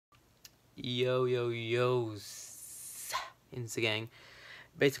Yo, yo, yo, Insta gang.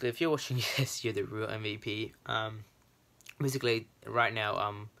 Basically, if you're watching this, you're the real MVP. Basically, right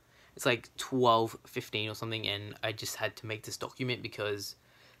now, it's like 12:15 or something, and I just had to make this document because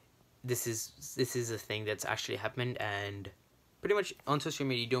this is a thing that's actually happened, and pretty much on social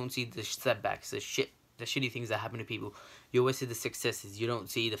media, you don't see the setbacks, the shitty things that happen to people. You always see the successes. You don't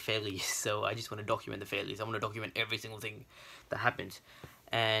see the failures. So I just want to document the failures. I want to document every single thing that happens,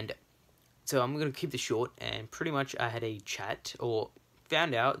 and so I'm gonna keep this short. And pretty much, I had a chat or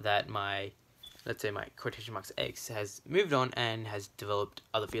found out that let's say my quotation marks ex has moved on and has developed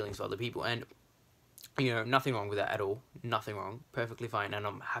other feelings for other people, and nothing wrong with that at all. Nothing wrong, perfectly fine, and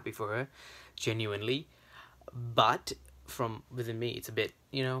I'm happy for her, genuinely. But from within me, it's a bit,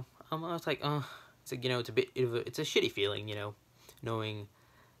 I was like, it's like, it's a bit, it's a shitty feeling, knowing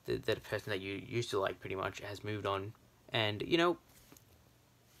that a person that you used to like pretty much has moved on, and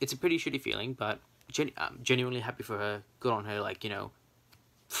it's a pretty shitty feeling. But I'm genuinely happy for her. Good on her. Like,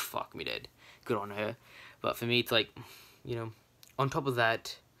 fuck me dead. Good on her. But for me, it's like, on top of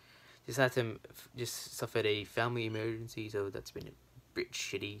that, just suffered a family emergency, so that's been a bit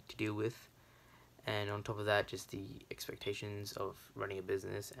shitty to deal with. And on top of that, just the expectations of running a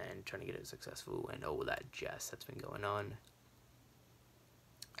business and trying to get it successful and all that jazz that's been going on.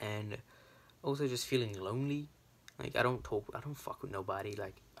 And also just feeling lonely. Like, I don't fuck with nobody.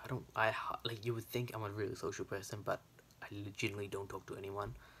 Like, like, you would think I'm a really social person, but I legitimately don't talk to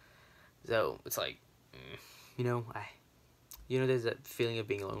anyone. So it's like, there's that feeling of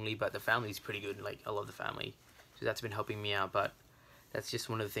being lonely, but the family's pretty good. Like, I love the family, so that's been helping me out. But that's just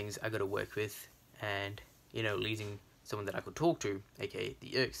one of the things I got to work with, and losing someone that I could talk to, aka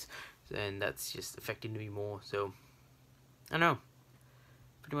the ex, and that's just affecting me more. So I don't know.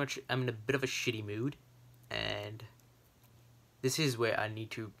 Pretty much, I'm in a bit of a shitty mood, and this is where I need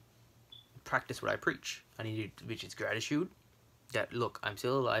to practice what I preach. Which is gratitude. That, look, I'm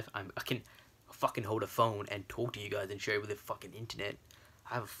still alive. I can fucking hold a phone and talk to you guys and share it with the fucking internet.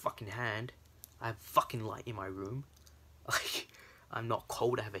 I have a fucking hand. I have fucking light in my room. Like, I'm not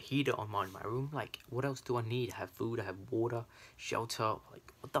cold. I have a heater on my room. Like, what else do I need? I have food. I have water, shelter.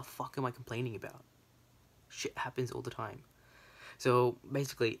 Like, what the fuck am I complaining about? Shit happens all the time. So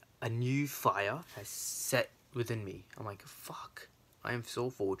basically, a new fire has set within me. I'm like, fuck. I am so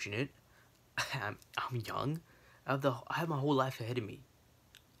fortunate. I'm young. I have my whole life ahead of me.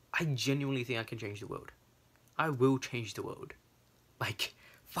 I genuinely think I can change the world. I will change the world. Like,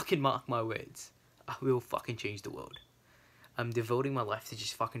 fucking mark my words. I will fucking change the world. I'm devoting my life to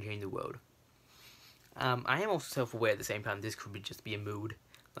just fucking change the world. I am also self-aware at the same time. This could just be a mood.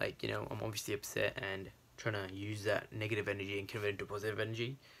 Like, I'm obviously upset and trying to use that negative energy and convert it into positive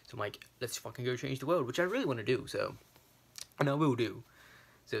energy. So I'm like, let's fucking go change the world, which I really want to do. So, and I will do.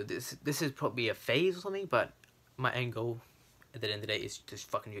 So this is probably a phase or something, but my end goal at the end of the day is just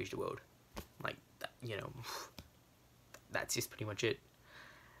fucking change the world. Like, that, that's just pretty much it.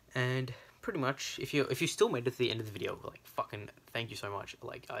 And pretty much, if you still made it to the end of the video, like, fucking thank you so much.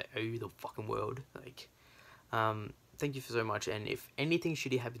 Like, I owe you the fucking world. Like, thank you for so much. And if anything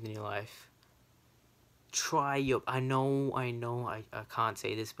shitty happens in your life, I know I can't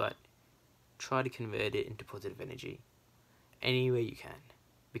say this, but try to convert it into positive energy any way you can,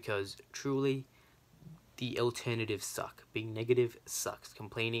 because truly the alternatives suck. Being negative sucks.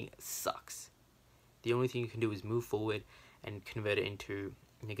 Complaining sucks. The only thing you can do is move forward and convert it into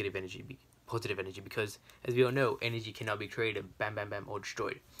negative energy, positive energy, because as we all know, energy cannot be created, bam bam bam, or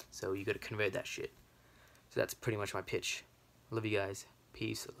destroyed. So you got to convert that shit. So that's pretty much my pitch. Love you guys.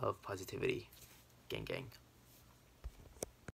 Peace, love, positivity. Gang gang.